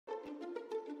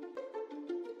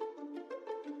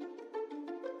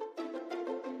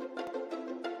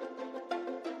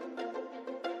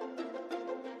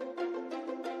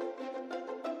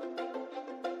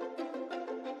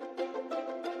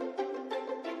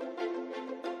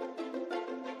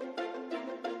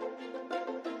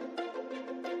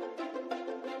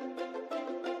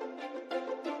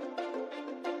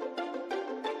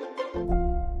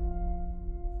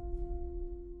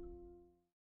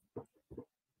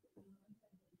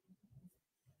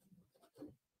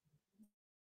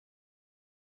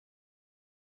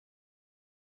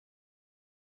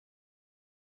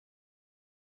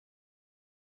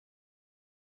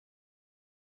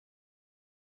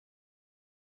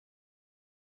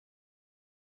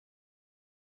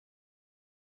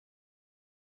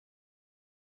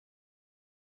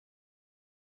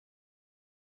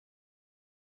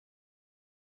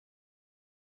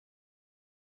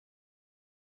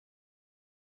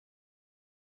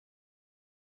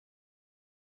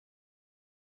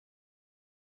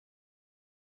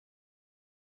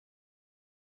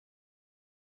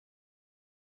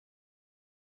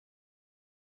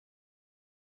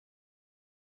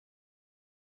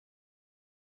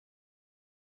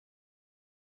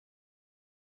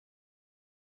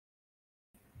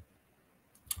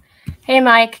Hey,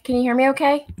 Mike, can you hear me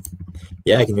okay?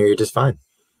 Yeah, I can hear you just fine.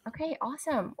 Okay,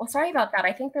 awesome. Well, sorry about that.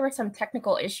 I think there were some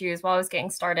technical issues while I was getting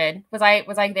started. Was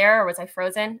I there or was I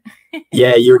frozen?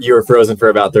 Yeah, you were frozen for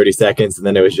about 30 seconds and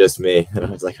then it was just me. And I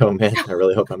was like, oh man, I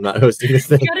really hope I'm not hosting this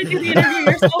You thing. got to do the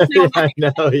interview yourself now, Yeah, I Mike.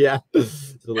 know, yeah.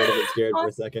 Just a little bit scared for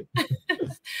a second.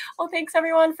 Well, thanks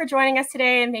everyone for joining us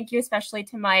today, and thank you especially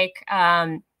to Mike.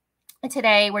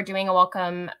 Today, we're doing a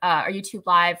welcome our YouTube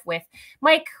Live with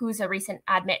Mike, who's a recent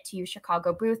admit to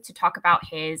Chicago booth, to talk about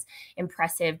his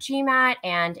impressive GMAT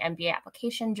and MBA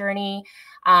application journey.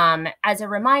 As a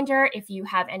reminder, if you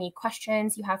have any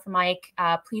questions you have for Mike,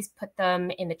 please put them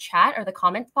in the chat or the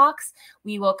comment box.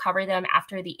 We will cover them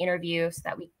after the interview so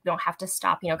that we don't have to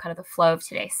stop, kind of the flow of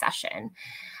today's session.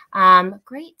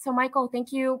 Great. So Michael,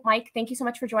 thank you. Mike, thank you so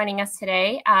much for joining us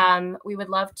today. We would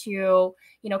love to,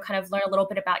 kind of learn a little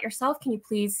bit about yourself. Can you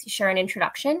please share an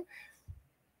introduction?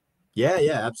 Yeah,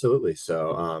 absolutely.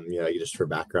 So, just for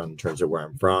background in terms of where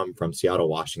I'm from Seattle,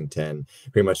 Washington.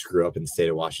 Pretty much grew up in the state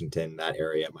of Washington, that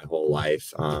area my whole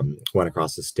life. Went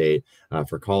across the state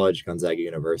for college, Gonzaga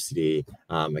University,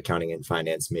 accounting and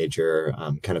finance major.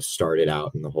 Kind of started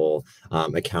out in the whole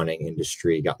accounting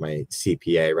industry, got my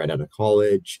CPA right out of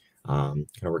college. Kind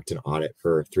of worked in audit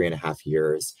for 3.5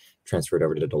 years, transferred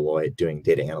over to Deloitte doing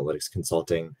data analytics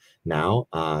consulting now.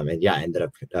 And yeah, I ended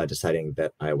up deciding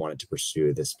that I wanted to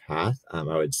pursue this path. I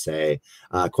would say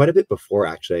quite a bit before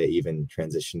actually I even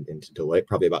transitioned into Deloitte,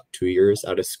 probably about 2 years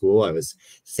out of school. I was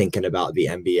thinking about the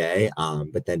MBA,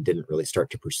 but then didn't really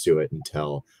start to pursue it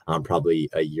until probably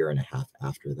a year and a half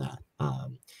after that.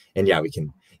 And yeah, we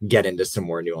can get into some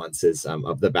more nuances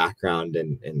of the background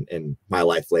and my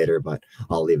life later, but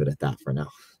I'll leave it at that for now.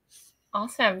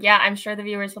 Awesome. Yeah, I'm sure the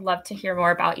viewers would love to hear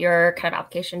more about your kind of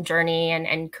application journey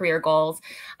and career goals.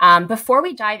 Before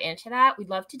we dive into that, we'd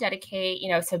love to dedicate,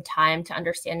 some time to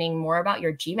understanding more about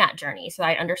your GMAT journey. So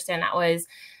I understand that was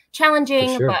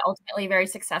challenging, Sure. but ultimately very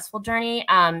successful journey.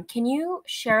 Can you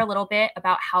share a little bit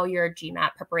about how your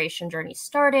GMAT preparation journey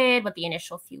started, what the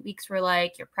initial few weeks were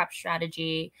like, your prep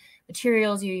strategy,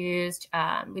 materials you used?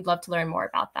 We'd love to learn more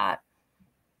about that.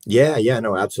 Yeah,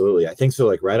 no, absolutely. I think so.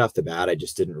 Like right off the bat, I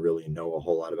just didn't really know a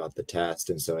whole lot about the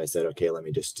test. And so I said, okay, let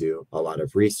me just do a lot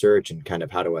of research and kind of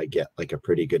how do I get like a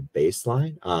pretty good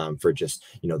baseline for just,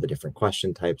 the different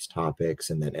question types,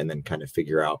 topics, and then kind of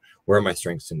figure out where my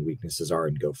strengths and weaknesses are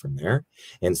and go from there.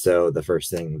 And so the first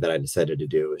thing that I decided to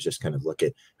do was just kind of look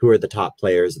at who are the top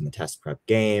players in the test prep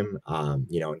game,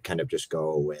 and kind of just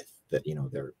go with that,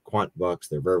 their quant books,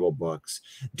 their verbal books,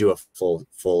 do a full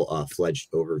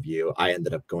fledged overview. I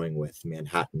ended up going with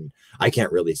Manhattan. I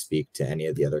can't really speak to any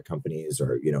of the other companies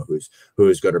or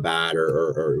who's good or bad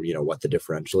or what the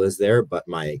differential is there. But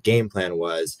my game plan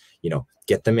was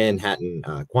get the Manhattan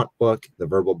quant book, the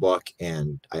verbal book,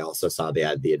 and I also saw they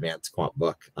had the advanced quant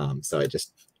book. So I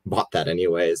just bought that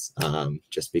anyways,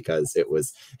 just because it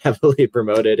was heavily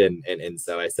promoted, and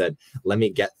so I said, let me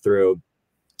get through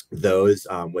those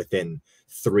within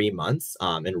 3 months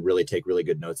and really take really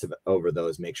good notes over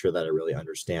those, make sure that I really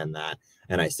understand that.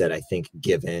 And I said, I think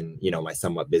given, my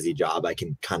somewhat busy job, I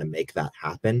can kind of make that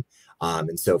happen.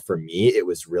 And so for me, it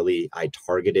was really, I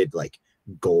targeted like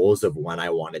goals of when I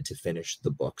wanted to finish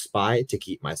the books by to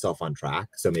keep myself on track.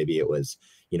 So maybe it was,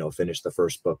 finish the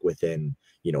first book within,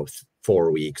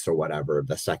 4 weeks or whatever,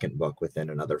 the second book within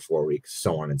another 4 weeks,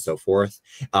 so on and so forth,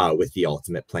 with the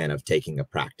ultimate plan of taking a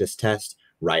practice test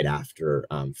right after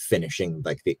finishing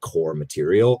like the core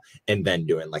material and then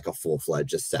doing like a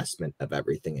full-fledged assessment of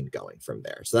everything and going from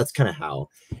there. So that's kind of how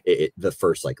the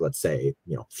first, like, let's say,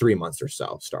 3 months or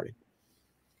so started.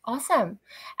 Awesome.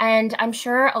 And I'm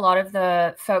sure a lot of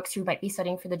the folks who might be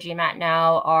studying for the GMAT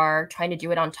now are trying to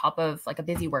do it on top of like a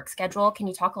busy work schedule. Can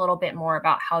you talk a little bit more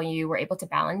about how you were able to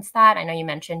balance that? I know you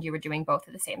mentioned you were doing both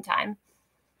at the same time.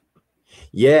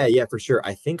 Yeah, yeah, for sure.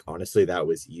 I think honestly that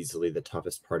was easily the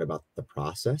toughest part about the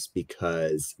process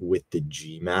because with the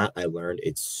GMAT, I learned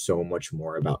it's so much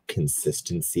more about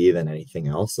consistency than anything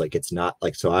else. Like it's not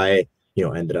like so I,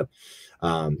 ended up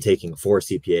taking 4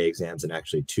 CPA exams and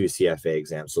actually 2 CFA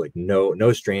exams. So like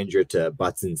no stranger to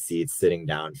butts and seats sitting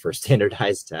down for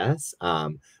standardized tests.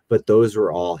 But those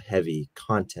were all heavy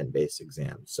content-based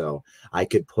exams. So I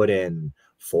could put in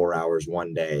 4 hours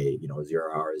one day,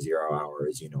 0 hours, 0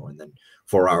 hours, and then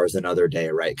 4 hours another day,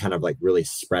 right? Kind of like really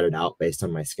spread it out based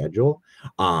on my schedule,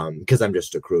 because I'm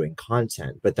just accruing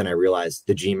content. But then I realized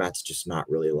the GMAT's just not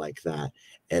really like that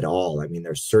at all. I mean,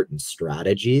 there's certain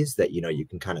strategies that you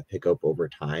can kind of pick up over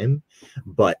time,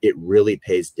 but it really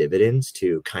pays dividends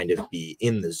to kind of be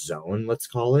in the zone, let's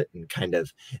call it, and kind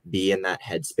of be in that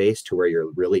headspace to where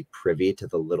you're really privy to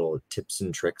the little tips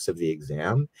and tricks of the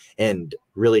exam. And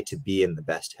really to be in the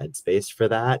best headspace for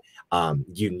that,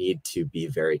 you need to be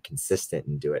very consistent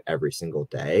and do it every single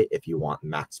day if you want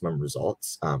maximum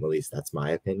results. At least that's my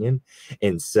opinion.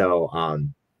 And so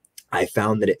I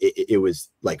found that it was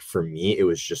like, for me, it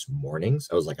was just mornings.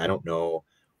 I was like, I don't know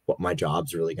what my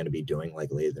job's really going to be doing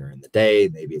like later in the day.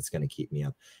 Maybe it's going to keep me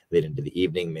up late into the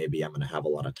evening. Maybe I'm going to have a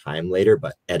lot of time later,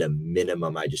 but at a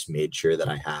minimum, I just made sure that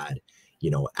I had,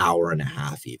 hour and a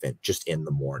half even just in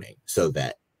the morning so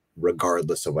that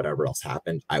regardless of whatever else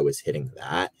happened, I was hitting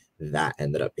that. That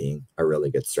ended up being a really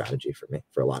good strategy for me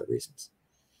for a lot of reasons.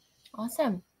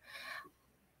 Awesome.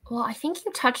 Well, I think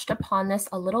you touched upon this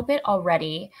a little bit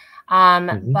already.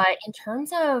 Mhm. But in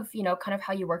terms of, kind of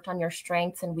how you worked on your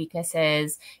strengths and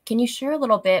weaknesses, can you share a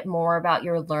little bit more about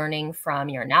your learning from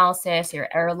your analysis, your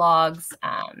error logs?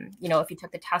 If you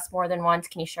took the test more than once,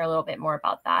 can you share a little bit more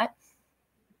about that?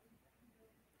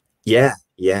 Yeah,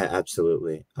 yeah,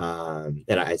 absolutely. And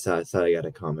I thought I got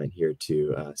a comment here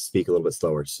to speak a little bit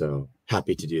slower, so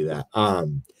happy to do that.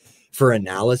 For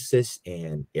analysis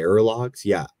and error logs,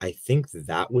 yeah, I think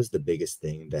that was the biggest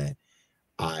thing that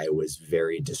I was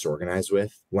very disorganized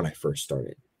with when I first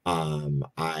started.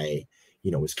 I,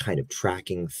 was kind of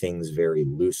tracking things very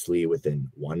loosely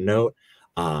within OneNote.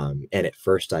 And at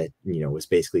first I, was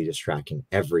basically just tracking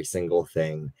every single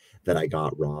thing that I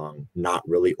got wrong, not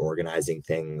really organizing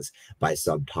things by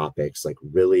subtopics, like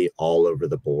really all over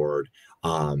the board.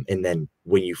 And then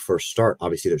when you first start,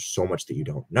 obviously there's so much that you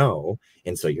don't know.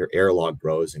 And so your error log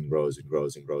grows and grows and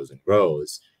grows and grows and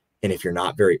grows. And if you're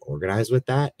not very organized with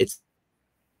that, it's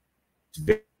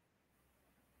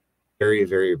very,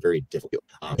 very, very difficult.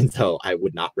 And so I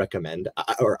would not recommend,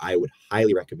 or I would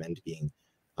highly recommend being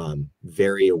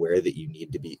very aware that you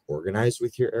need to be organized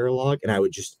with your error log. And I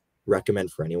would just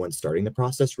recommend for anyone starting the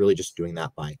process, really just doing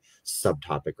that by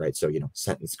subtopic, right? So,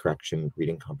 sentence correction,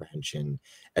 reading comprehension,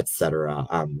 etc.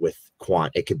 With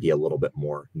quant, it could be a little bit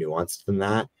more nuanced than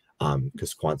that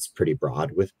because quant's pretty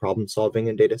broad with problem solving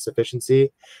and data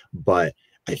sufficiency. But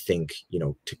I think,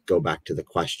 to go back to the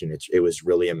question, it was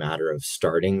really a matter of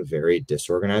starting very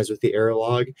disorganized with the error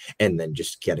log and then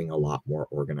just getting a lot more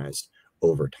organized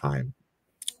over time.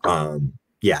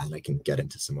 Yeah, and I can get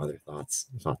into some other thoughts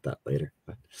about that later.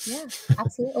 But. Yeah,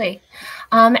 absolutely.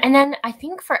 And then I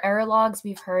think for error logs,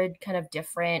 we've heard kind of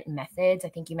different methods. I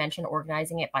think you mentioned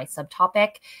organizing it by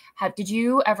subtopic. Did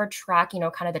you ever track,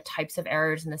 kind of the types of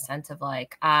errors in the sense of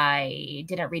like, I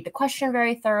didn't read the question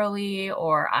very thoroughly,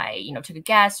 or I, took a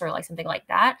guess or like something like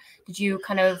that? Did you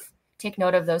kind of take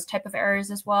note of those type of errors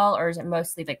as well? Or is it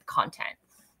mostly like the content?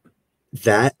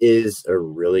 That is a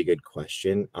really good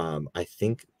question. I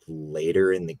think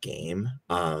later in the game,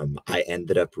 I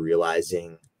ended up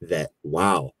realizing that,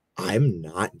 wow, I'm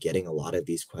not getting a lot of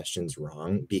these questions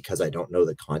wrong because I don't know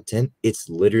the content. It's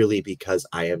literally because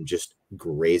I am just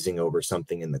grazing over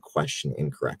something in the question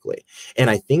incorrectly. And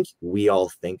I think we all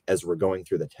think as we're going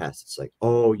through the test, it's like,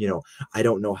 oh, I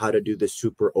don't know how to do the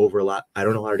super overlap. I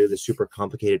don't know how to do the super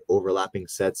complicated overlapping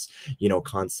sets,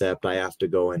 concept. I have to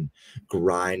go and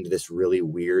grind this really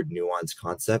weird nuanced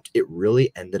concept. It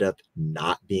really ended up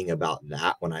not being about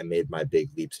that when I made my big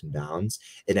leaps and bounds.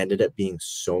 It ended up being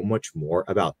so much more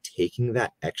about taking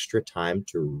that extra time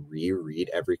to reread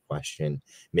every question,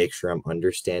 make sure I'm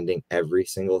understanding every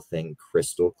single thing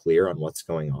crystal clear on what's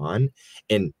going on.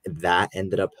 And that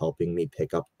ended up helping me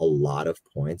pick up a lot of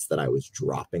points that I was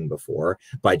dropping before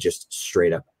by just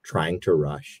straight up trying to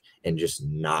rush and just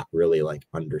not really like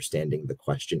understanding the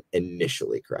question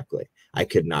initially correctly. I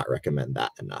could not recommend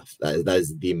that enough. That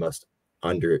is the most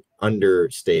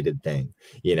understated thing,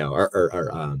 what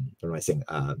am I saying?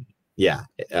 Yeah,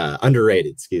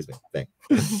 underrated, excuse me, thing.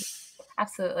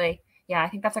 Absolutely. Yeah, I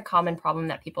think that's a common problem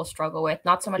that people struggle with.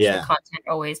 Not so much the Yeah, content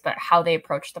always, but how they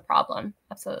approach the problem.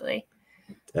 Absolutely.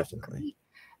 definitely.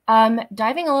 Great.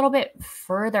 Diving a little bit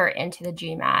further into the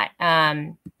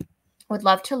GMAT, would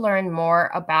love to learn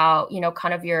more about,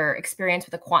 kind of your experience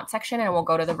with the quant section, and we'll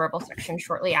go to the verbal section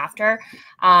shortly after.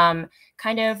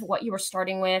 Kind of what you were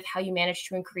starting with, how you managed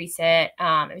to increase it.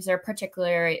 Is there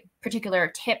particular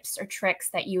tips or tricks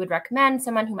that you would recommend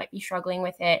someone who might be struggling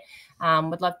with it?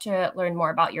 Would love to learn more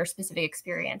about your specific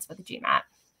experience with the GMAT.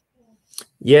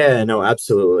 Yeah, no,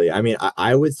 absolutely. I mean,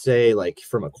 I would say, like,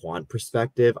 from a quant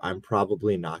perspective, I'm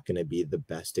probably not going to be the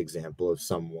best example of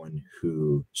someone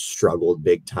who struggled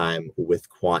big time with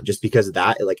quant, just because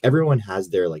that, like, everyone has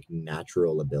their like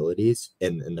natural abilities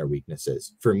and their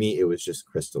weaknesses. For me, it was just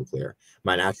crystal clear.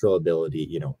 My natural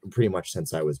ability, pretty much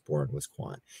since I was born, was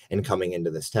quant. And coming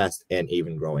into this test and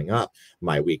even growing up,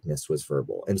 my weakness was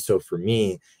verbal. And so for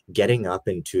me, getting up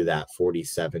into that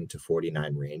 47 to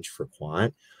 49 range for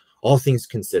quant, all things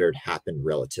considered, happened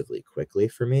relatively quickly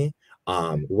for me.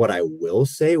 What I will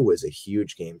say was a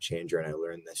huge game changer, and I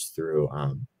learned this through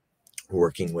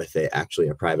working with actually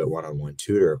a private one-on-one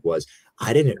tutor, was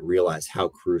I didn't realize how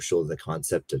crucial the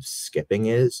concept of skipping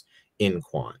is in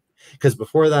quant. Because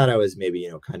before that, I was maybe,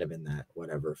 kind of in that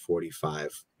whatever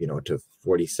 45, to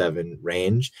 47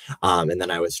 range. And then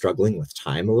I was struggling with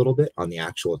time a little bit on the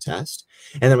actual test.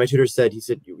 And then my tutor said, he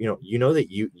said, you know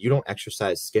that you don't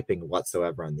exercise skipping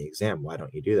whatsoever on the exam. Why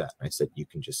don't you do that? And I said, you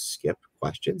can just skip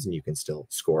questions and you can still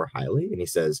score highly. And he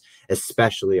says,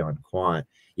 especially on quant,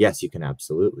 yes, you can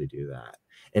absolutely do that.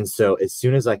 And so as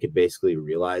soon as I could basically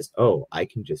realize, oh, I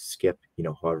can just skip,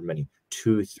 however many,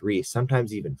 2, 3,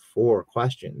 sometimes even 4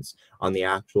 questions on the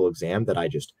actual exam that I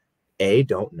just A,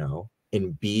 don't know,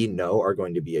 and B, know are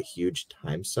going to be a huge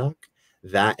time suck,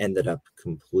 that ended up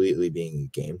completely being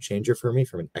a game changer for me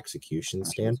from an execution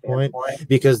standpoint,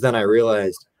 because then I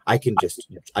realized I can just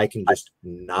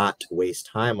not waste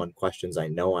time on questions I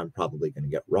know I'm probably going to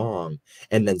get wrong,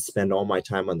 and then spend all my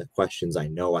time on the questions I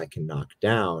know I can knock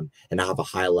down and have a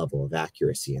high level of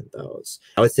accuracy in those.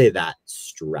 I would say that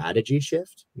strategy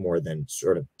shift, more than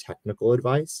sort of technical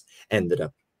advice, ended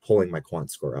up pulling my quant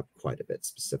score up quite a bit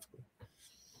specifically.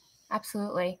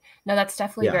 Absolutely. No, that's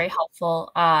definitely Yeah. very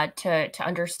helpful to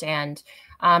understand.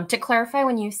 To clarify,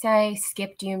 when you say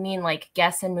skip, do you mean like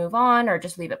guess and move on, or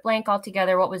just leave it blank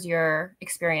altogether? What was your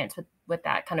experience with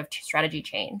that kind of strategy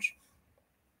change?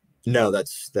 No,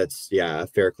 that's yeah, a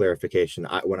fair clarification.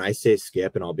 When I say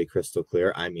skip, and I'll be crystal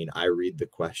clear, I mean I read the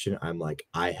question, I'm like,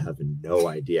 I have no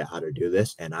idea how to do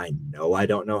this, and I know I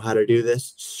don't know how to do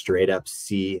this. Straight up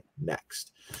C,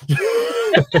 next.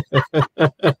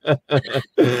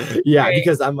 Yeah, Right.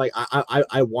 because I'm like,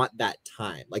 I want that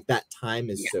time. Like that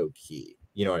time is Yeah. so key.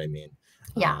 You know what I mean?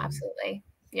 Yeah, absolutely.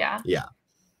 Yeah. Yeah.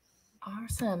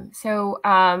 Awesome. So,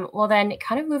 well, then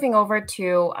kind of moving over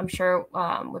to, I'm sure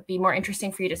would be more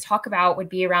interesting for you to talk about would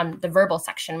be around the verbal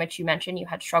section, which you mentioned you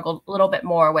had struggled a little bit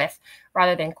more with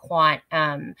rather than quant.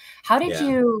 How did Yeah.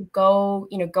 you go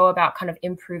about kind of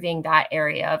improving that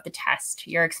area of the test,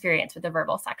 your experience with the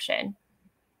verbal section?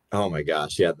 Oh my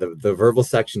gosh, yeah, the verbal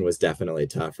section was definitely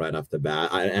tough right off the bat.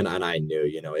 And I knew,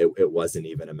 it wasn't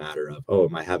even a matter of, oh,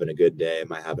 am I having a good day?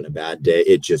 Am I having a bad day?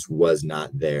 It just was not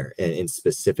there. And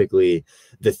specifically,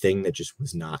 the thing that just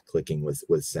was not clicking was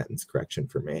sentence correction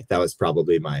for me. That was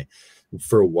probably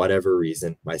for whatever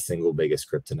reason, my single biggest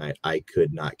kryptonite. I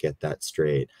could not get that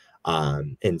straight.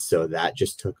 And so that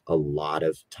just took a lot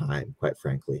of time, quite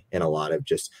frankly, and a lot of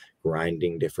just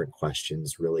grinding different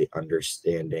questions, really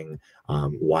understanding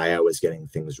why I was getting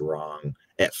things wrong.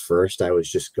 At first, I was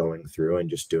just going through and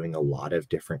just doing a lot of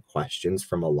different questions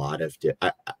from a lot of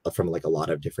from like a lot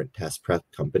of different test prep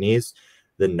companies.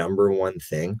 The number one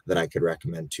thing that I could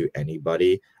recommend to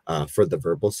anybody for the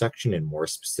verbal section, and more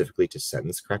specifically to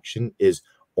sentence correction, is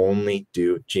only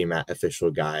do GMAT official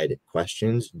guide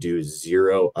questions. Do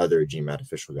 0 other GMAT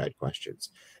official guide questions,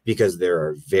 because there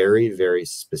are very, very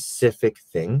specific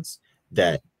things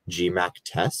that GMAT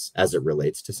tests as it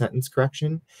relates to sentence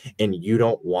correction, and you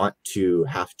don't want to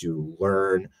have to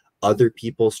learn other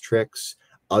people's tricks,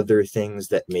 other things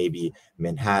that maybe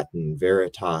Manhattan,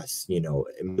 Veritas,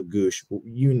 Magoosh,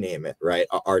 you name it, right,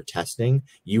 are testing.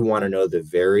 You want to know the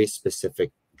very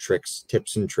specific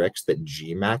tips and tricks that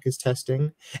GMAT is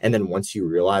testing. And then once you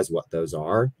realize what those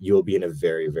are, you'll be in a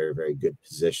very, very, very good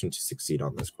position to succeed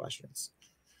on those questions.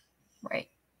 Right.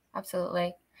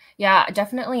 Absolutely. Yeah,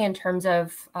 definitely in terms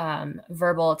of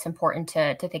verbal, it's important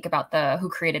to think about the who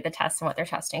created the test and what they're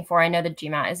testing for. I know the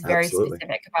GMAT is very Absolutely.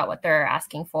 specific about what they're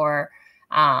asking for.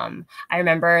 I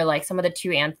remember like some of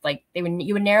the like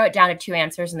you would narrow it down to two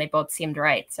answers and they both seemed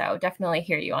right. So definitely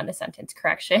hear you on the sentence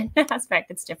correction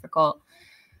aspect. It's difficult.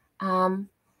 Um,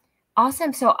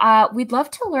 Awesome. So we'd love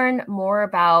to learn more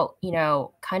about,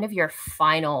 kind of your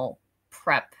final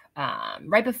prep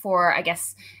right before, I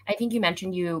guess, I think you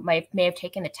mentioned you may have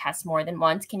taken the test more than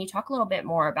once. Can you talk a little bit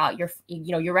more about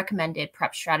your recommended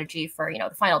prep strategy for,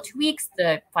 the final 2 weeks,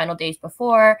 the final days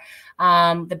before,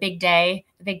 the big day,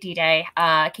 the big D day?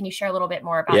 Can you share a little bit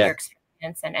more about your Yeah.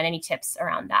 experience and any tips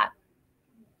around that?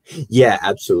 Yeah,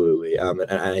 absolutely.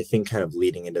 And I think kind of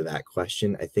leading into that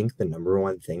question, I think the number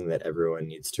one thing that everyone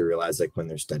needs to realize, like when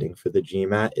they're studying for the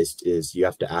GMAT, is you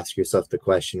have to ask yourself the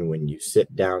question when you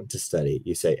sit down to study.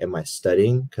 You say, am I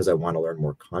studying because I want to learn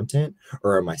more content,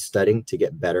 or am I studying to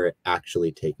get better at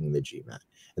actually taking the GMAT?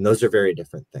 And those are very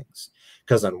different things.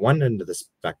 Because on one end of the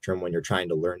spectrum, when you're trying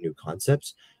to learn new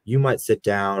concepts, you might sit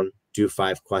down, do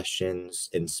 5 questions,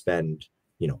 and spend,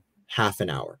 half an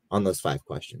hour on those 5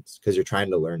 questions because you're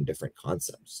trying to learn different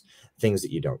concepts, things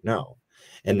that you don't know.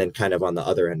 And then, kind of on the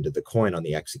other end of the coin, on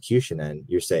the execution end,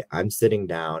 you say, I'm sitting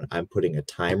down, I'm putting a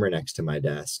timer next to my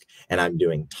desk, and I'm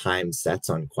doing time sets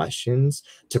on questions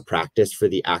to practice for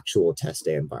the actual test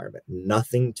day environment.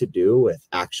 Nothing to do with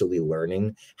actually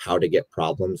learning how to get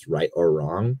problems right or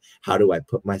wrong. How do I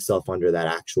put myself under that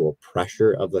actual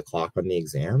pressure of the clock on the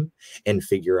exam and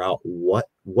figure out what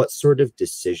sort of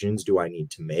decisions do I need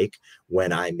to make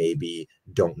when I maybe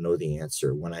don't know the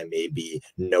answer, when I maybe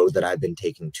know that I've been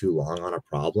taking too long on a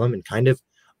problem, and kind of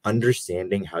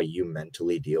understanding how you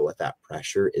mentally deal with that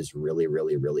pressure is really,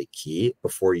 really, really key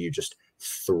before you just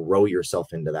throw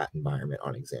yourself into that environment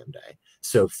on exam day.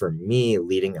 So for me,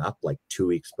 leading up like 2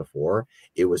 weeks before,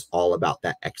 it was all about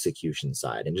that execution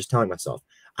side and just telling myself,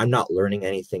 I'm not learning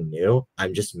anything new.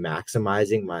 I'm just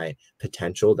maximizing my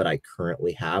potential that I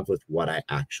currently have with what I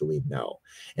actually know.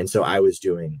 And so I was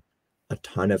doing a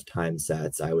ton of time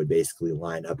sets. I would basically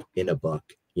line up in a book,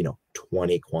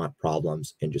 20 quant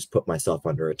problems and just put myself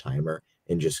under a timer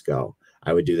and just go.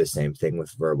 I would do the same thing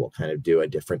with verbal, kind of do a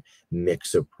different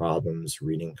mix of problems,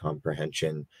 reading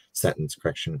comprehension, sentence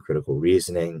correction, critical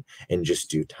reasoning, and just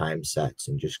do time sets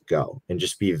and just go and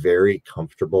just be very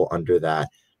comfortable under that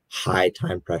high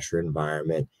time pressure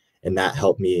environment. And that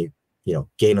helped me,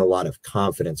 gain a lot of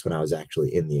confidence when I was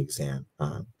actually in the exam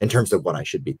in terms of what I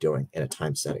should be doing in a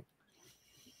time setting.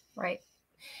 Right.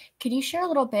 Could you share a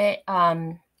little bit,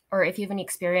 or if you have any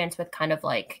experience with kind of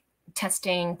like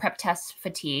prep test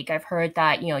fatigue? I've heard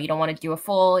that, you don't want to do a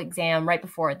full exam right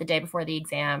before the day before the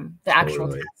exam, the actual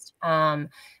Totally.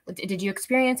 test. Did you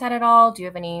experience that at all? Do you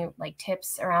have any like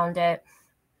tips around it?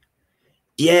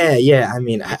 Yeah. I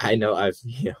mean, I know I've,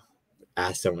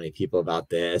 asked so many people about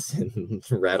this and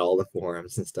read all the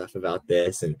forums and stuff about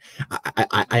this. And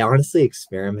I honestly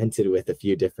experimented with a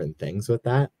few different things with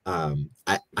that.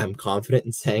 I'm confident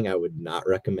in saying I would not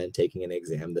recommend taking an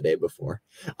exam the day before.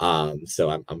 So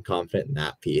I'm confident in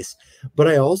that piece. But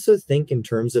I also think in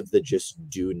terms of the just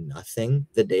do nothing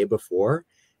the day before,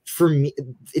 for me,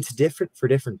 it's different for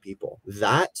different people.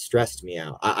 That stressed me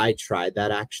out. I tried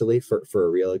that actually for a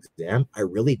real exam. I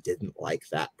really didn't like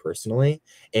that personally.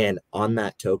 And on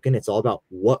that token, it's all about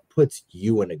what puts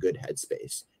you in a good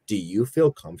headspace. Do you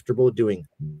feel comfortable doing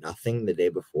nothing the day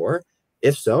before?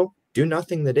 If so, do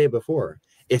nothing the day before.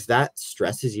 If that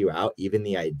stresses you out, even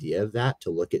the idea of that, to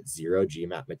look at zero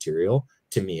GMAT material,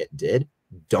 to me it did,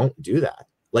 don't do that.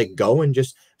 Like, go and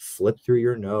just flip through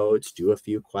your notes, do a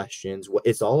few questions.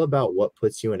 It's all about what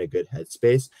puts you in a good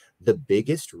headspace. The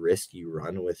biggest risk you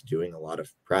run with doing a lot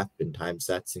of prep and time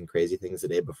sets and crazy things the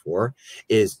day before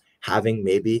is having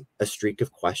maybe a streak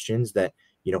of questions that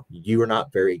you are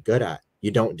not very good at.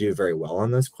 You don't do very well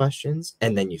on those questions,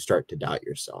 and then you start to doubt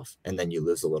yourself, and then you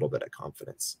lose a little bit of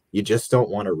confidence. You just don't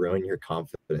want to ruin your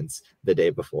confidence the day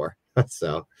before.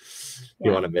 So you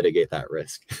Yeah, want to mitigate that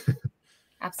risk.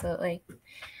 absolutely.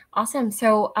 Awesome.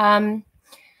 So,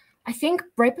 I think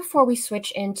right before we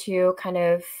switch into kind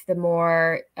of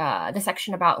the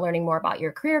section about learning more about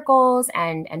your career goals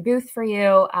and Booth for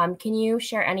you, can you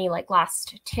share any like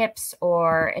last tips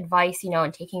or advice,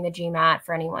 in taking the GMAT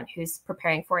for anyone who's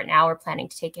preparing for it now or planning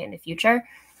to take it in the future?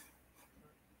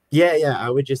 Yeah. I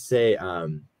would just say,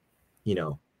 you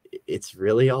know, it's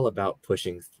really all about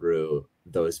pushing through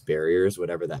those barriers,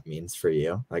 whatever that means for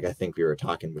you. Like I think we were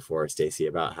talking before, Stacey,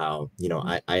 about how,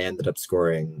 I ended up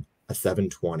scoring a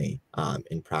 720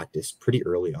 in practice pretty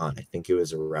early on. I think it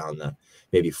was around the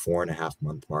maybe 4.5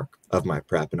 month mark of my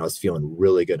prep. And I was feeling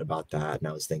really good about that. And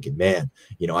I was thinking, man,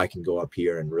 I can go up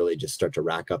here and really just start to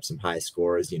rack up some high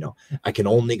scores. I can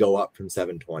only go up from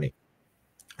 720.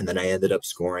 And then I ended up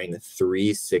scoring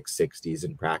 3 660s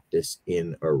in practice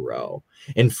in a row.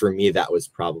 And for me, that was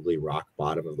probably rock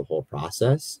bottom of the whole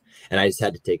process. And I just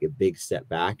had to take a big step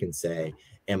back and say,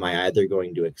 am I either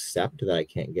going to accept that I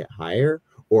can't get higher,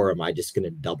 or am I just going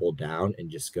to double down and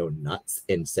just go nuts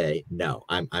and say, no,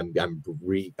 I'm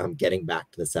getting back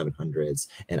to the 700s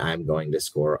and I'm going to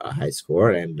score a high score.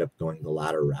 And I ended up going the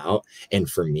latter route. And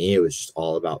for me, it was just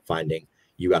all about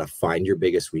you got to find your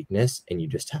biggest weakness and you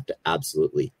just have to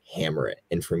absolutely hammer it.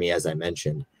 And for me, as I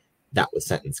mentioned, that was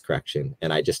sentence correction.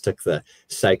 And I just took the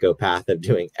psychopath of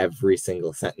doing every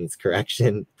single sentence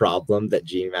correction problem that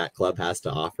GMAT Club has to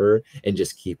offer and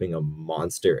just keeping a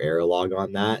monster error log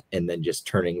on that, and then just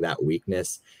turning that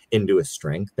weakness into a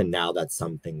strength. And now that's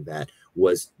something that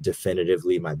was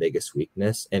definitively my biggest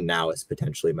weakness. And now it's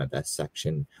potentially my best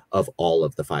section of all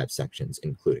of the 5 sections,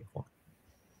 including quant.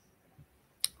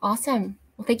 Awesome.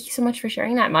 Well, thank you so much for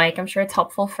sharing that, Mike. I'm sure it's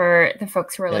helpful for the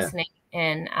folks who are listening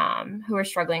and who are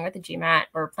struggling with the GMAT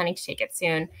or planning to take it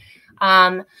soon.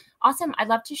 Awesome. I'd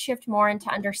love to shift more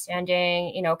into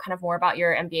understanding, kind of more about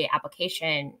your MBA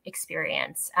application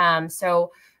experience.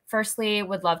 So firstly,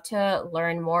 would love to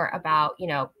learn more about,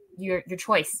 your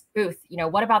choice, Booth.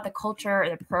 What about the culture or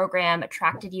the program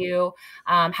attracted you?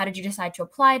 How did you decide to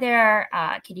apply there?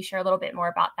 Could you share a little bit more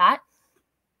about that?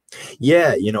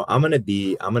 Yeah, I'm gonna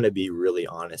be really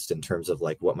honest in terms of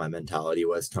like what my mentality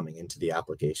was coming into the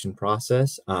application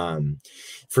process.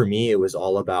 For me, it was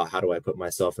all about how do I put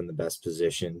myself in the best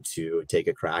position to take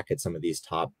a crack at some of these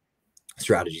top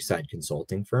strategy side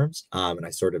consulting firms. And I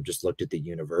sort of just looked at the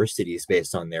universities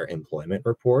based on their employment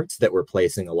reports that were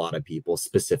placing a lot of people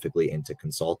specifically into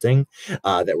consulting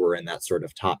that were in that sort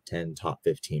of top 10, top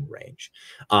 15 range.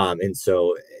 And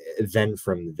so then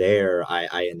from there,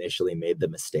 I initially made the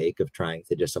mistake of trying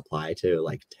to just apply to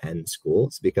like 10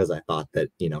 schools because I thought that,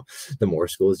 the more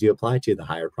schools you apply to, the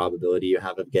higher probability you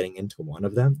have of getting into one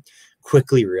of them.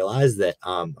 Quickly realized that,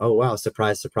 oh, wow,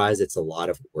 surprise, surprise, it's a lot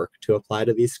of work to apply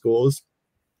to these schools.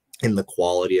 And the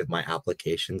quality of my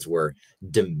applications were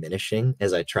diminishing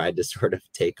as I tried to sort of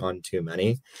take on too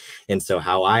many. And so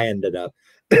how I ended up,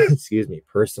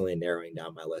 personally narrowing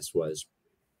down my list was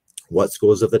what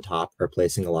schools of the top are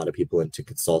placing a lot of people into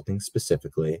consulting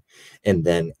specifically, and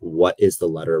then what is the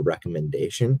letter of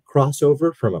recommendation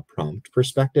crossover from a prompt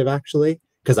perspective, actually,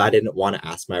 because I didn't want to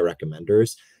ask my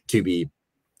recommenders to be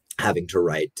having to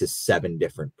write to 7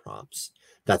 different prompts.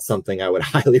 That's something I would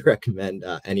highly recommend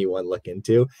anyone look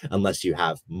into, unless you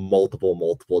have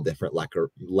multiple different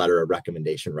letter of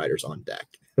recommendation writers on deck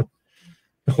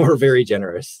or very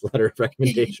generous letter of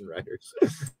recommendation writers.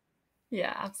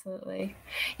 Yeah, absolutely.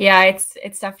 Yeah,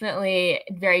 it's definitely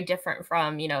very different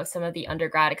from, some of the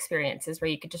undergrad experiences where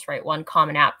you could just write one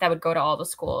common app that would go to all the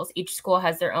schools. Each school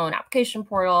has their own application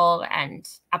portal and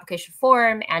application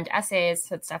form and essays.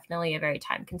 So it's definitely a very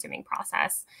time-consuming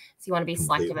process. So you want to be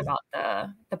selective about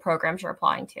the programs you're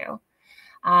applying to.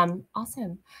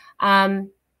 Awesome.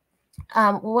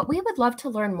 What we would love to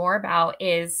learn more about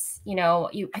is,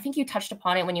 I think you touched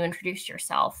upon it when you introduced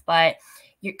yourself, but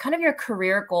your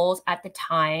career goals at the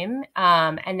time,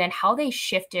 and then how they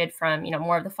shifted from,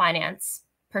 more of the finance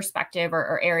perspective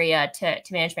or area to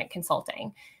management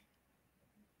consulting.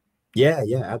 Yeah,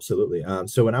 absolutely.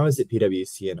 So when I was at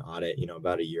PwC in audit,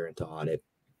 about a year into audit,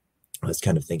 I was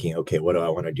kind of thinking, okay, what do I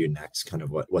want to do next? Kind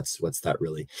of what's that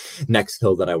really next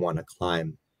hill that I want to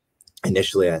climb?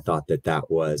 Initially, I thought that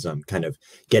was kind of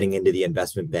getting into the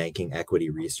investment banking,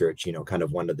 equity research, kind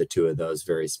of one of the 2 of those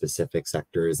very specific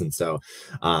sectors. And so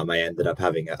I ended up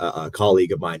having a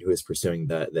colleague of mine who was pursuing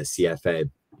the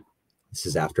CFA. This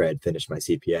is after I had finished my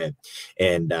CPA.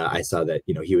 And I saw that,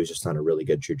 he was just on a really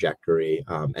good trajectory,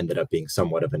 ended up being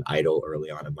somewhat of an idol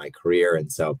early on in my career.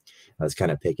 And so I was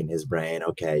kind of picking his brain.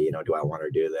 Okay, do I want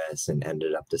to do this? And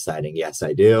ended up deciding, yes,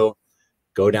 I do.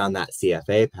 Go down that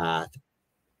CFA path,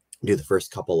 do the first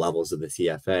couple levels of the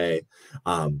CFA,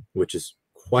 which is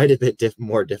quite a bit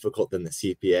more difficult than the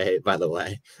CPA, by the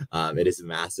way. It is a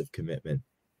massive commitment.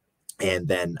 And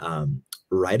then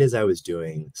right as I was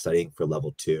studying for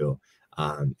level 2,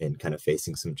 and kind of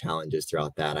facing some challenges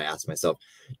throughout that, I asked myself,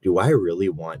 do I really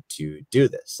want to do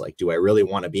this? Like, do I really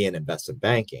want to be in investment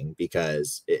banking?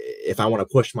 Because if I want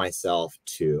to push myself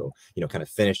to, kind of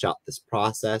finish out this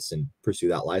process and pursue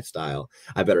that lifestyle,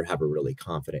 I better have a really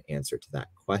confident answer to that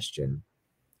question.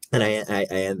 And I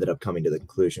ended up coming to the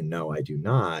conclusion, no, I do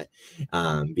not,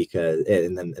 because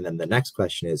and then the next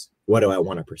question is, what do I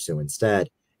want to pursue instead?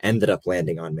 Ended up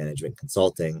landing on management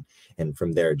consulting, and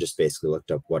from there, just basically looked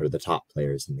up what are the top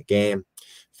players in the game,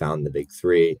 found the big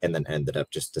three, and then ended up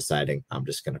just deciding I'm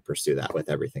just going to pursue that with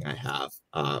everything I have,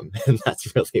 and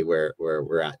that's really where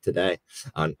we're at today,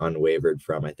 unwavered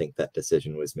from. I think that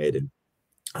decision was made in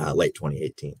late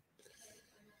 2018.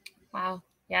 Wow.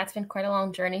 Yeah, it's been quite a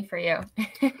long journey for you.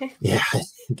 Yeah,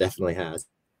 it definitely has.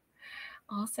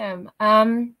 Awesome.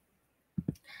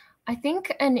 I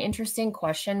think an interesting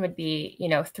question would be,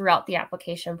 throughout the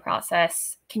application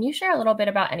process, can you share a little bit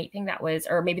about anything that was,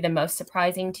 or maybe the most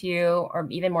surprising to you, or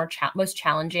even most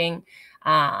challenging?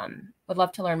 Would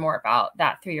love to learn more about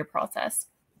that through your process.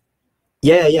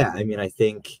 Yeah. I mean, I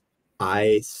think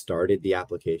I started the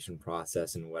application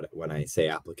process, and when I say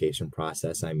application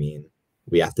process, I mean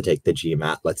we have to take the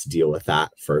GMAT. Let's deal with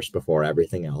that first before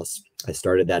everything else. I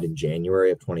started that in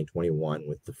January of 2021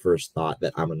 with the first thought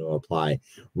that I'm going to apply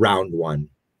round one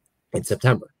in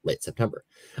September, late September.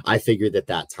 I figured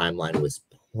that timeline was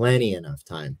plenty enough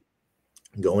time.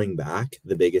 Going back,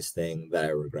 the biggest thing that I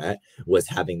regret was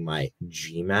having my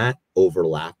GMAT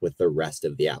overlap with the rest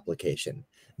of the application.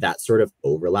 That sort of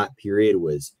overlap period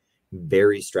was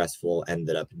very stressful,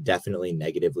 ended up definitely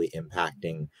negatively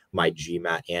impacting my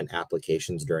GMAT and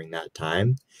applications during that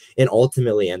time, and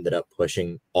ultimately ended up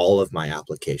pushing all of my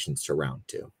applications to round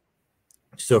two.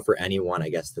 So for anyone, I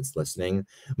guess, that's listening,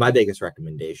 my biggest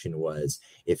recommendation was,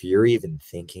 if you're even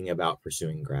thinking about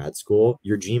pursuing grad school,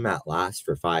 your GMAT lasts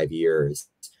for 5 years.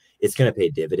 It's going to pay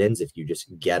dividends if you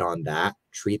just get on that,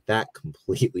 treat that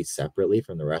completely separately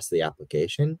from the rest of the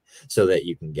application, so that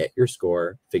you can get your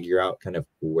score, figure out kind of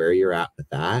where you're at with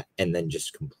that, and then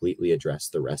just completely address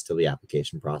the rest of the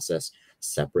application process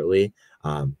separately.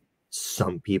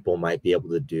 Some people might be able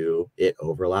to do it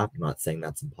overlap. I'm not saying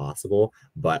that's impossible,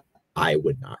 but I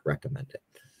would not recommend it.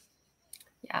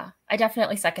 Yeah, I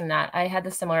definitely second that. I had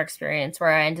the similar experience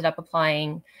where I ended up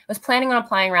was planning on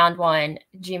applying round one.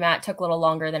 GMAT took a little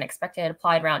longer than expected.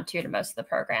 Applied round two to most of the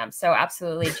programs. So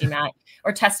absolutely GMAT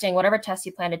or testing, whatever test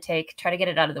you plan to take, try to get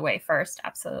it out of the way first.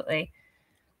 Absolutely.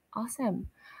 Awesome.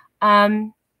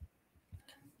 I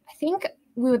think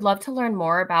we would love to learn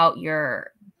more about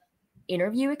your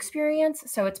interview experience.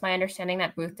 So it's my understanding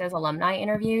that Booth does alumni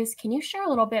interviews. Can you share a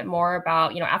little bit more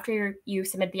about, after you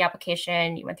submitted the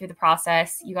application, you went through the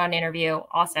process, you got an interview,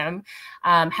 awesome.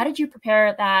 How did you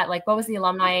prepare that? Like, what was the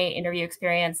alumni interview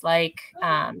experience like?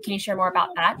 Can you share more about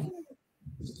that?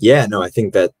 Yeah, no, I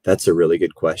think that's a really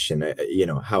good question.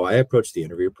 How I approach the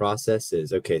interview process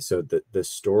is, okay, so the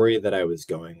story that I was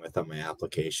going with on my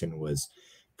application was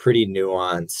pretty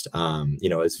nuanced.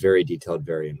 It's very detailed,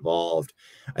 very involved.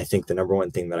 I think the number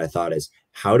one thing that I thought is,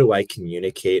 how do I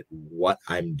communicate what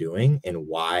I'm doing and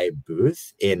why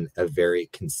Booth in a very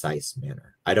concise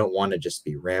manner? I don't want to just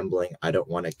be rambling. I don't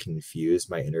want to confuse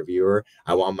my interviewer.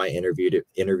 I want my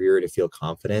interviewer to feel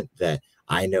confident that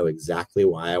I know exactly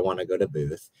why I want to go to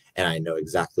Booth, and I know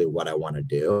exactly what I want to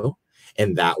do.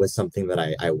 And that was something that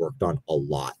I worked on a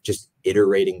lot, just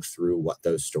iterating through what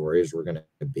those stories were going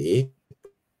to be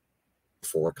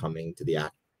before coming to the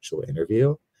actual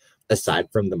interview. Aside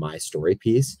from the my story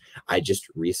piece, I just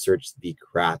researched the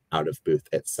crap out of Booth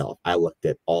itself. I looked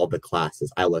at all the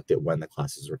classes. I looked at when the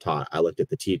classes were taught. I looked at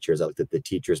the teachers. I looked at the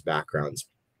teachers' backgrounds.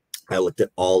 I looked at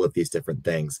all of these different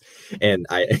things. And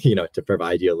to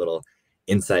provide you a little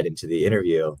insight into the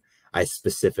interview, I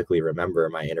specifically remember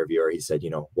my interviewer, he said,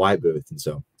 why Booth? And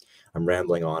so I'm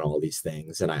rambling on all these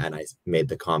things. And I made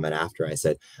the comment after, I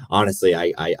said, honestly,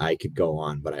 I could go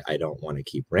on, but I don't want to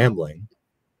keep rambling.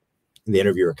 And the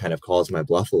interviewer kind of calls my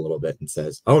bluff a little bit and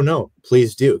says, oh no,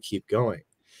 please do keep going.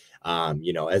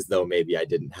 As though maybe I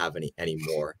didn't have any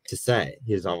more to say.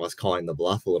 He was almost calling the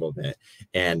bluff a little bit.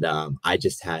 And I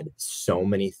just had so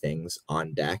many things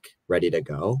on deck ready to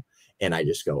go. And I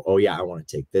just go, oh yeah, I want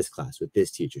to take this class with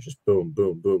this teacher, just boom,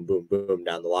 boom, boom, boom, boom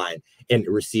down the line, and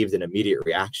received an immediate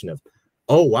reaction of,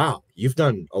 oh wow, you've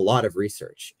done a lot of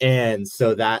research. And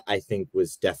so that, I think,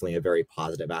 was definitely a very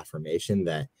positive affirmation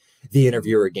that the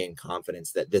interviewer gained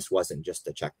confidence that this wasn't just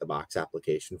a check the box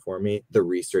application for me. The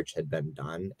research had been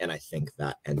done. And I think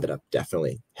that ended up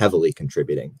definitely heavily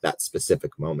contributing, that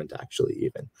specific moment, actually,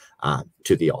 even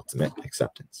to the ultimate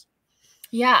acceptance.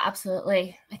 Yeah,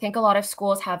 absolutely. I think a lot of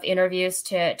schools have interviews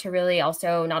to really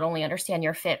also not only understand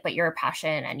your fit, but your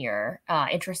passion and your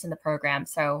interest in the program.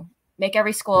 So make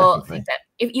every school Definitely. think that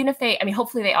even if they,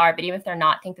 hopefully they are, but even if they're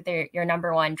not, think that they're your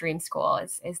number one dream school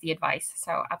is the advice.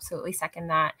 So absolutely second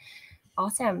that.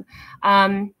 Awesome.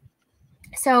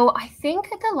 So I think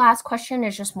the last question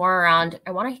is just more around,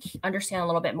 I want to understand a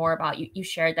little bit more about you. You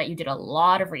shared that you did a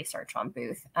lot of research on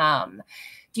Booth.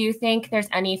 Do you think there's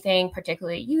anything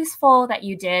particularly useful that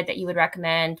you did that you would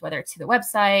recommend, whether it's to the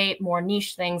website, more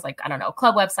niche things like, I don't know,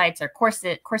 club websites or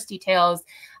course details?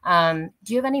 Do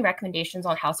you have any recommendations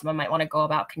on how someone might want to go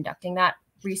about conducting that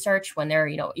research when they're,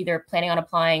 either planning on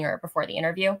applying or before the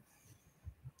interview?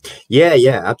 Yeah,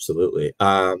 yeah, absolutely.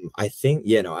 I think,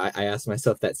 I asked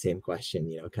myself that same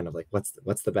question, kind of like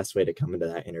what's the best way to come into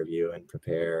that interview and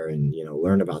prepare and,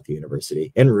 learn about the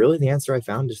university. And really the answer I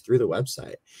found is through the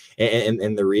website.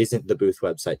 And the reason, the Booth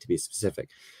website to be specific.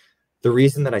 The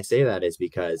reason that I say that is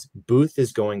because Booth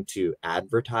is going to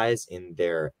advertise in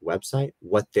their website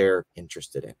what they're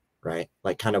interested in, right?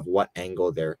 Like kind of what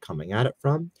angle they're coming at it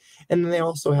from. And then they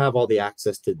also have all the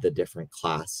access to the different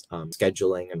class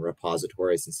scheduling and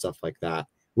repositories and stuff like that,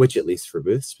 which at least for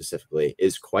Booth specifically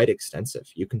is quite extensive.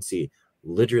 You can see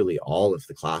literally all of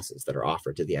the classes that are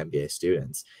offered to the MBA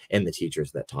students and the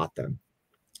teachers that taught them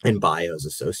and bios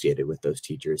associated with those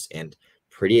teachers and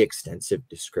pretty extensive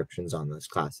descriptions on those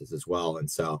classes as well. And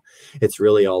so it's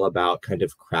really all about kind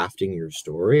of crafting your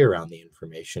story around the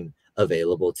information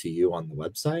available to you on the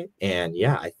website. And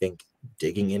yeah, I think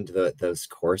digging into those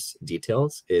course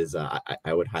details is I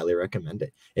would highly recommend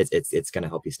it. It's going to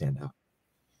help you stand out.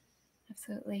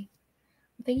 Absolutely.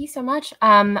 Thank you so much.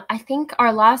 I think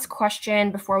our last question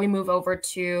before we move over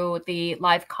to the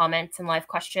live comments and live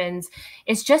questions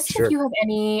is just if Sure. you have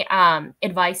any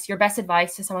advice, your best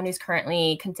advice to someone who's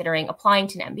currently considering applying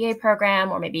to an MBA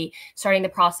program or maybe starting the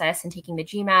process and taking the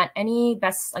GMAT, any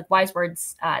best like wise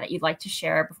words that you'd like to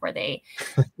share before they,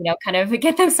 kind of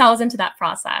get themselves into that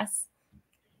process?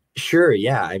 Sure.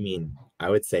 Yeah. I mean,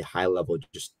 I would say high level,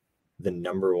 just the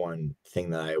number one thing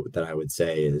that I would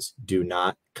say is do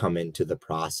not come into the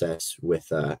process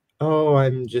with oh,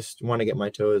 I'm just want to get my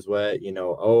toes wet,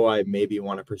 oh, I maybe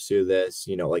want to pursue this,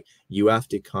 like you have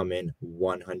to come in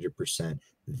 100%.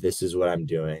 This is what I'm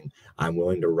doing. I'm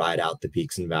willing to ride out the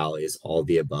peaks and valleys, all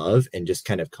the above, and just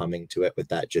kind of coming to it with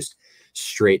that just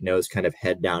straight nose kind of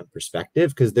head down perspective,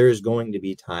 because there's going to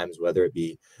be times, whether it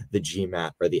be the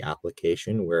GMAT or the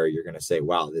application, where you're going to say,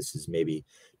 wow, this is maybe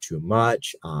too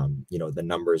much. The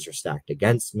numbers are stacked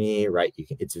against me, right?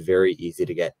 It's very easy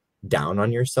to get down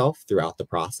on yourself throughout the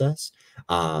process.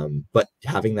 But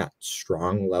having that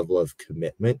strong level of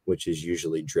commitment, which is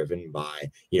usually driven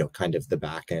by, kind of the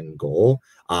back end goal,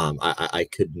 I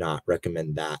could not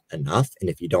recommend that enough. And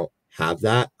if you don't have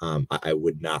that, I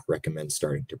would not recommend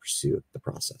starting to pursue the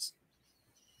process.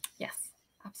 Yes,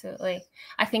 absolutely.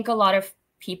 I think a lot of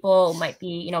people might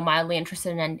be, mildly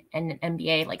interested in an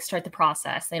MBA, like start the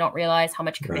process. They don't realize how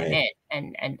much Right. commitment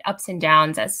and ups and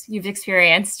downs, as you've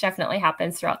experienced, definitely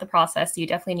happens throughout the process. So you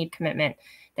definitely need commitment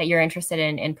that you're interested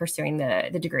in pursuing the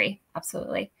degree.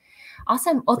 Absolutely.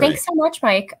 Awesome. Well, Right. thanks so much,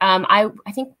 Mike. I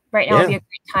think right now would be Yeah, a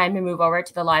great time to move over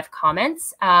to the live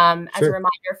comments. As a sure.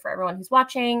 reminder for everyone who's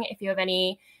watching, if you have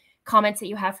any comments that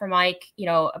you have for Mike,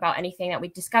 about anything that we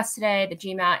discussed today, the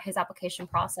GMAT, his application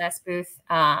process, Booth,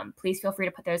 please feel free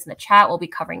to put those in the chat. We'll be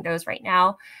covering those right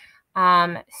now.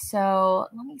 So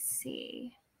let me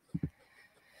see.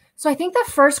 So I think the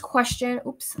first question,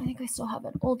 oops, I think I still have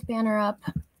an old banner up.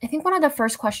 I think one of the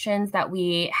first questions that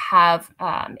we have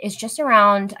is just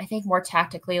around, I think more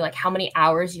tactically, like how many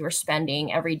hours you are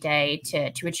spending every day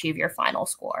to achieve your final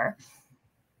score.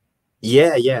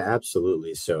 Yeah, yeah,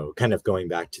 absolutely. So kind of going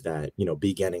back to that,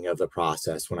 beginning of the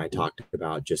process when I talked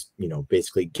about just,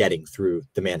 basically getting through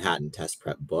the Manhattan test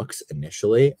prep books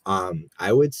initially,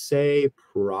 I would say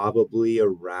probably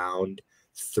around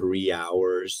 3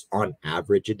 hours on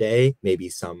average a day. Maybe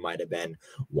some might have been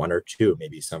one or two,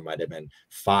 maybe some might have been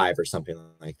five or something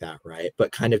like that, right?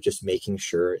 But kind of just making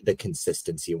sure the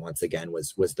consistency once again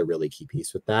was the really key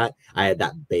piece with that. I had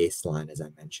that baseline, as I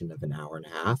mentioned, of an hour and a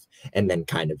half, and then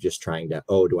kind of just trying to,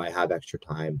 oh, do I have extra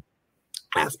time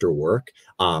after work?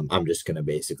 I'm just going to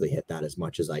basically hit that as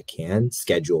much as I can,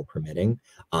 schedule permitting.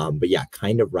 But yeah,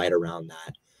 kind of right around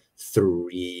that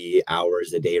 3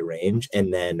 hours a day range.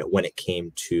 And then when it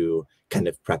came to kind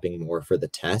of prepping more for the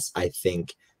test, I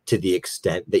think to the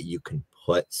extent that you can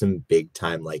put some big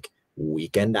time like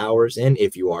weekend hours in,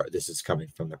 if you are, this is coming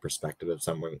from the perspective of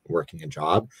someone working a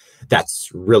job,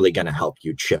 that's really going to help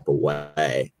you chip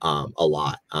away a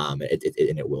lot, and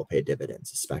it will pay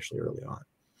dividends, especially early on.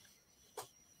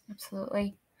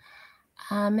 Absolutely.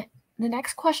 The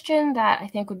next question that I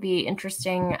think would be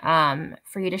interesting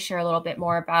for you to share a little bit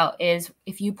more about is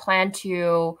if you plan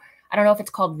to, I don't know if it's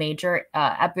called major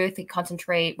at Booth, you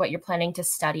concentrate what you're planning to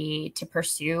study to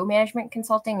pursue management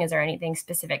consulting. Is there anything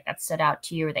specific that stood out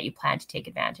to you or that you plan to take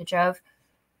advantage of?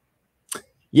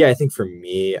 Yeah, I think for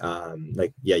me,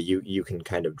 like, yeah, you can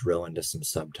kind of drill into some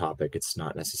subtopic. It's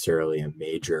not necessarily a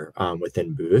major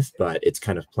within Booth, but it's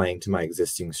kind of playing to my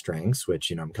existing strengths, which,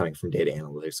 I'm coming from data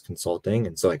analytics consulting.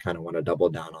 And so I kind of want to double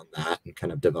down on that and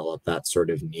kind of develop that sort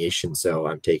of niche. And so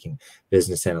I'm taking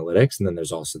business analytics. And then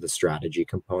there's also the strategy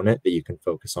component that you can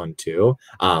focus on too,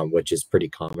 which is pretty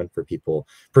common for people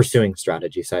pursuing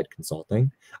strategy side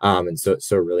consulting. And so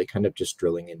really kind of just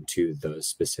drilling into those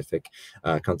specific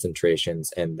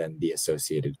concentrations and then the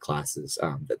associated classes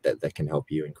that can help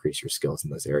you increase your skills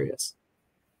in those areas.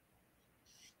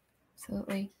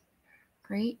 Absolutely.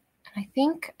 Great. And I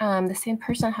think the same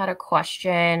person had a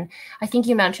question. I think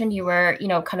you mentioned you were,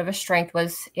 kind of a strength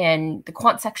was in the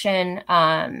quant section.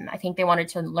 I think they wanted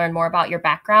to learn more about your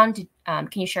background. Can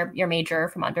you share your major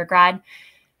from undergrad?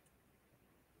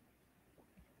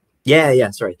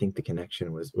 Yeah. Sorry, I think the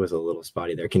connection was a little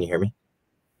spotty there. Can you hear me?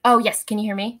 Oh, yes. Can you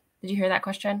hear me? Did you hear that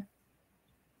question?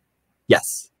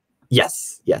 Yes.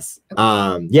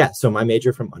 Okay. Yeah. So my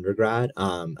major from undergrad,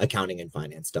 accounting and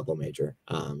finance, double major.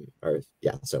 Or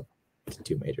yeah, so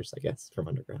two majors, I guess, from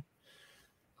undergrad.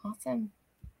 Awesome.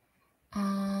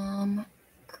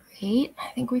 Great. I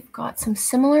think we've got some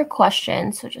similar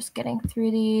questions. So just getting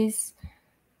through these.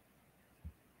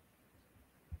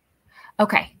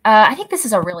 Okay. I think this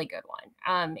is a really good one.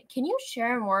 Can you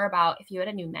share more about if you had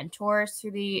any mentors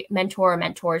through the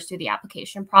mentors through the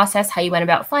application process, how you went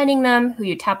about finding them, who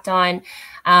you tapped on?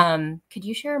 Could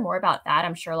you share more about that?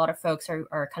 I'm sure a lot of folks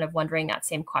are kind of wondering that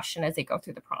same question as they go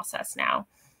through the process now.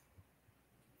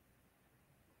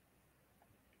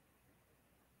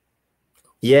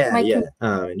 Yeah.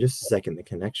 Mike, In just a second, the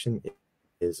connection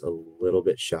is a little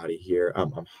bit shoddy here.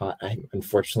 I'm hot.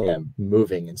 Unfortunately, I'm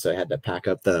moving, and so I had to pack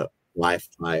up the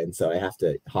Wi-Fi, and so I have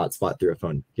to hotspot through a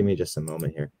phone. Give me just a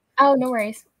moment here. oh, no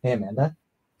worries. Hey, Amanda,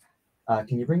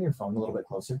 can you bring your phone a little bit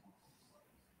closer?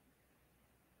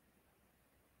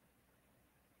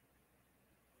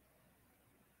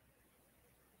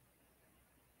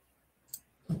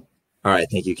 All right,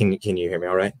 thank you. Can you hear me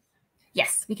all right?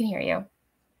 Yes, we can hear you.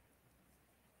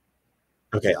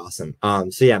 Okay, awesome.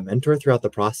 So yeah, mentor throughout the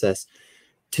process.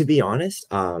 To be honest,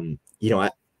 I've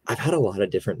had a lot of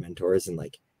different mentors and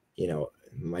like,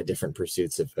 my different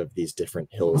pursuits of these different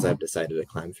hills I've decided to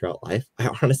climb throughout life. I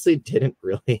honestly didn't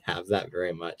really have that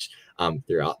very much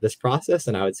throughout this process.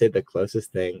 And I would say the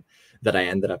closest thing that I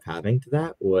ended up having to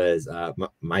that was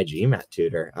my GMAT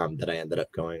tutor that I ended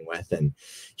up going with. And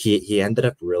he ended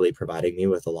up really providing me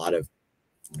with a lot of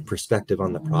perspective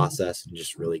on the process and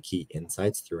just really key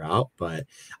insights throughout. But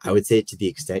I would say to the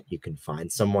extent you can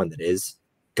find someone that is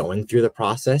going through the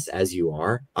process as you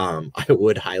are, I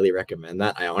would highly recommend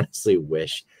that. I honestly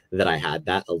wish that I had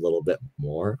that a little bit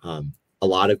more. A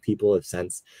lot of people have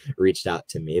since reached out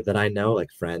to me that I know,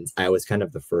 like friends. I was kind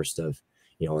of the first of,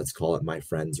 let's call it my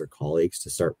friends or colleagues to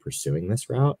start pursuing this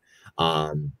route.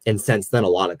 And since then, a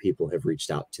lot of people have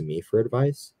reached out to me for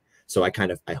advice. So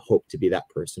I hope to be that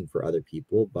person for other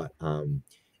people, but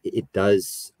it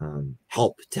does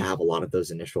help to have a lot of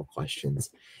those initial questions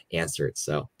answered.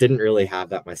 So didn't really have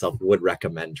that myself. Would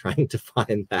recommend trying to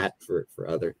find that for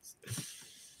others.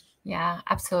 Yeah,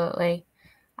 absolutely.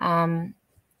 And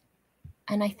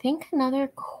I think another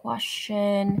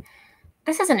question.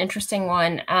 This is an interesting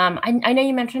one. I know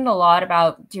you mentioned a lot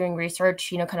about doing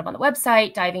research, kind of on the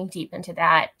website, diving deep into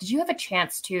that. Did you have a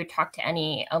chance to talk to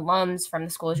any alums from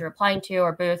the schools you're applying to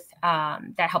or Booth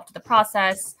that helped with the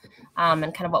process?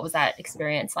 And kind of what was that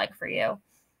experience like for you?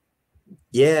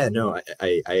 Yeah, no,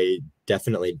 I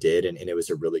definitely did. And it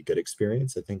was a really good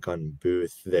experience. I think on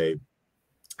Booth, they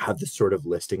have this sort of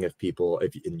listing of people,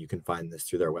 and you can find this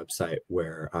through their website,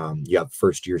 where you have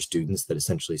first year students that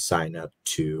essentially sign up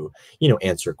to,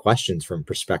 answer questions from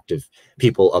prospective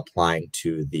people applying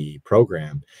to the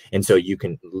program. And so you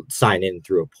can sign in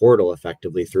through a portal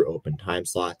effectively through open time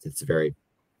slots. It's very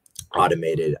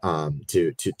automated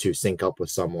to sync up with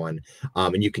someone,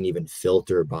 and you can even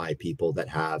filter by people that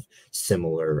have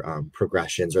similar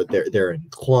progressions, or they're in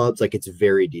clubs. Like, it's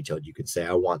very detailed. You could say,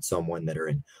 I want someone that are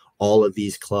in all of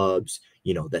these clubs,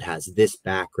 that has this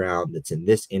background, that's in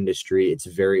this industry. It's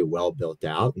very well built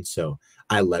out. And so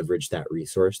I leveraged that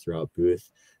resource throughout Booth,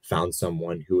 found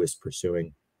someone who is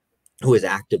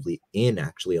actively in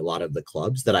actually a lot of the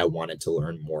clubs that I wanted to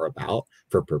learn more about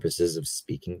for purposes of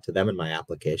speaking to them in my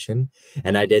application.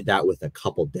 And I did that with a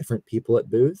couple different people at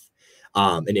Booth.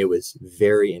 And it was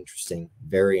very interesting,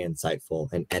 very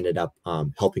insightful, and ended up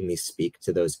helping me speak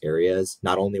to those areas,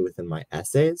 not only within my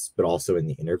essays, but also in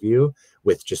the interview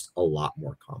with just a lot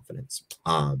more confidence.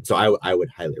 So I would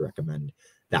highly recommend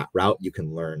that route, you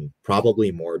can learn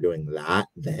probably more doing that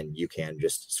than you can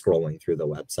just scrolling through the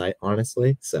website,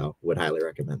 honestly. So would highly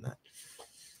recommend that.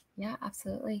 Yeah,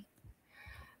 absolutely.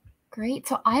 Great.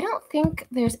 So I don't think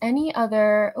there's any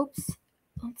other, oops,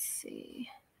 let's see.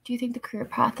 Do you think the career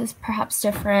path is perhaps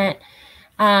different?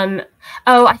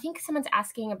 Oh, I think someone's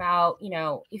asking about,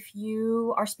 if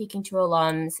you are speaking to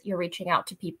alums, you're reaching out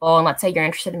to people, and let's say you're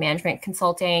interested in management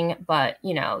consulting, but,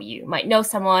 you might know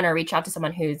someone or reach out to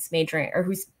someone who's majoring or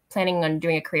who's planning on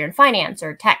doing a career in finance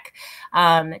or tech.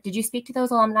 Did you speak to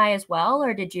those alumni as well,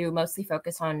 or did you mostly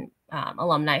focus on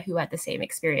alumni who had the same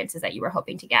experiences that you were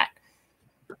hoping to get?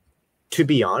 To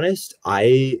be honest,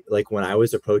 I like when I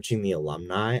was approaching the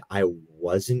alumni, I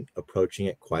wasn't approaching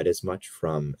it quite as much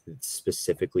from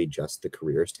specifically just the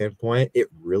career standpoint. It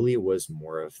really was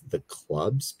more of the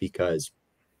clubs because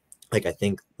like I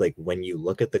think like when you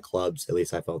look at the clubs, at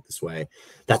least I felt this way,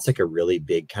 that's like a really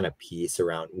big kind of piece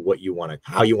around what you want to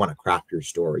how you want to craft your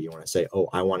story. You want to say, oh,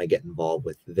 I want to get involved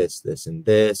with this and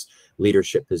this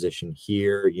leadership position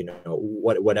here,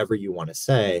 whatever you want to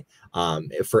say,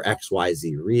 for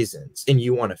XYZ reasons. And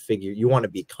you want to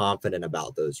be confident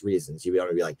about those reasons. You want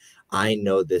to be like, I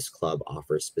know this club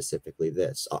offers specifically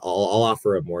this. I'll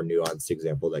offer a more nuanced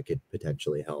example that could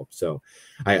potentially help. So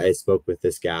I spoke with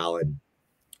this gal, and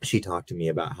she talked to me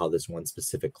about how this one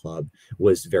specific club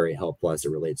was very helpful as it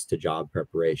relates to job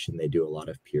preparation. They do a lot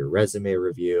of peer resume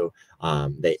review.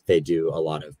 They do a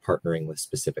lot of partnering with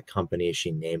specific companies.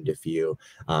 She named a few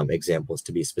examples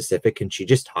to be specific, and she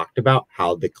just talked about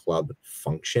how the club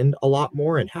functioned a lot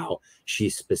more and how she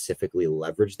specifically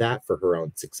leveraged that for her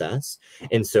own success.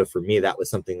 And so for me, that was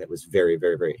something that was very,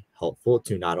 very, very helpful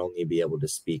to not only be able to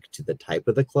speak to the type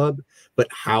of the club, but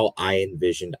how I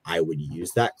envisioned I would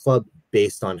use that club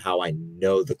based on how I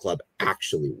know the club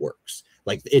actually works.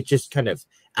 Like it just kind of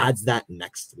adds that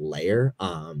next layer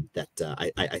that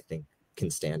I think can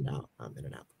stand out in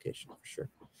an application for sure.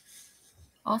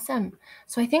 Awesome.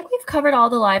 So I think we've covered all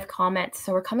the live comments.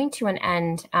 So we're coming to an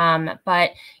end.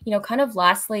 But, kind of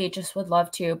lastly, just would love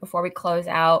to, before we close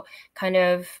out, kind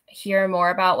of hear more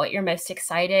about what you're most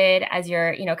excited as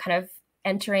you're, kind of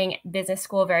entering business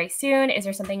school very soon. Is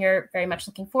there something you're very much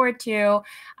looking forward to, or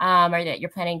that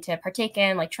you're planning to partake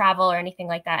in, like travel or anything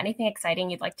like that? Anything exciting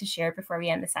you'd like to share before we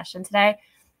end the session today?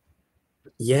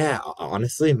 Yeah,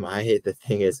 honestly, the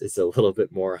thing is it's a little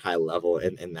bit more high level,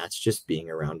 and that's just being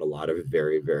around a lot of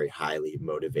very, very highly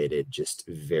motivated, just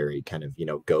very kind of,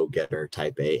 go-getter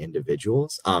type A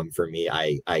individuals. For me,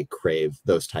 I crave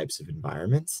those types of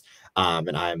environments.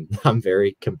 And I'm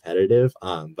very competitive,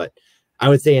 but I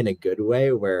would say in a good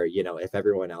way where, if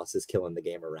everyone else is killing the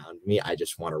game around me, I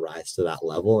just want to rise to that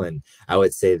level. And I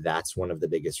would say that's one of the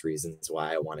biggest reasons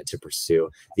why I wanted to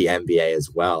pursue the MBA as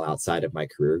well, outside of my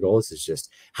career goals, is just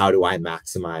how do I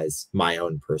maximize my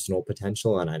own personal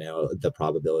potential? And I know the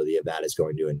probability of that is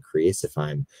going to increase if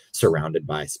I'm surrounded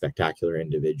by spectacular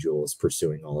individuals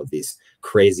pursuing all of these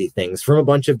crazy things from a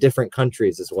bunch of different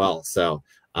countries as well. So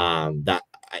that,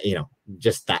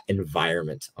 just that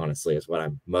environment, honestly, is what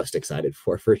I'm most excited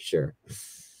for sure.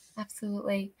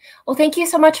 Absolutely. Well, thank you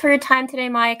so much for your time today,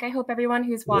 Mike. I hope everyone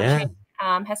who's watching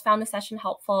Yeah. has found the session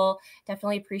helpful.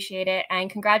 Definitely appreciate it. And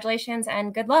congratulations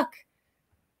and good luck.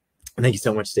 Thank you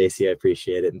so much, Stacey. I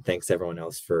appreciate it. And thanks everyone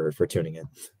else for tuning in.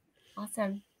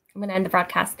 Awesome. I'm going to end the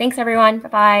broadcast. Thanks, everyone.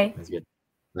 Bye-bye. That's good.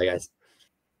 Bye, guys.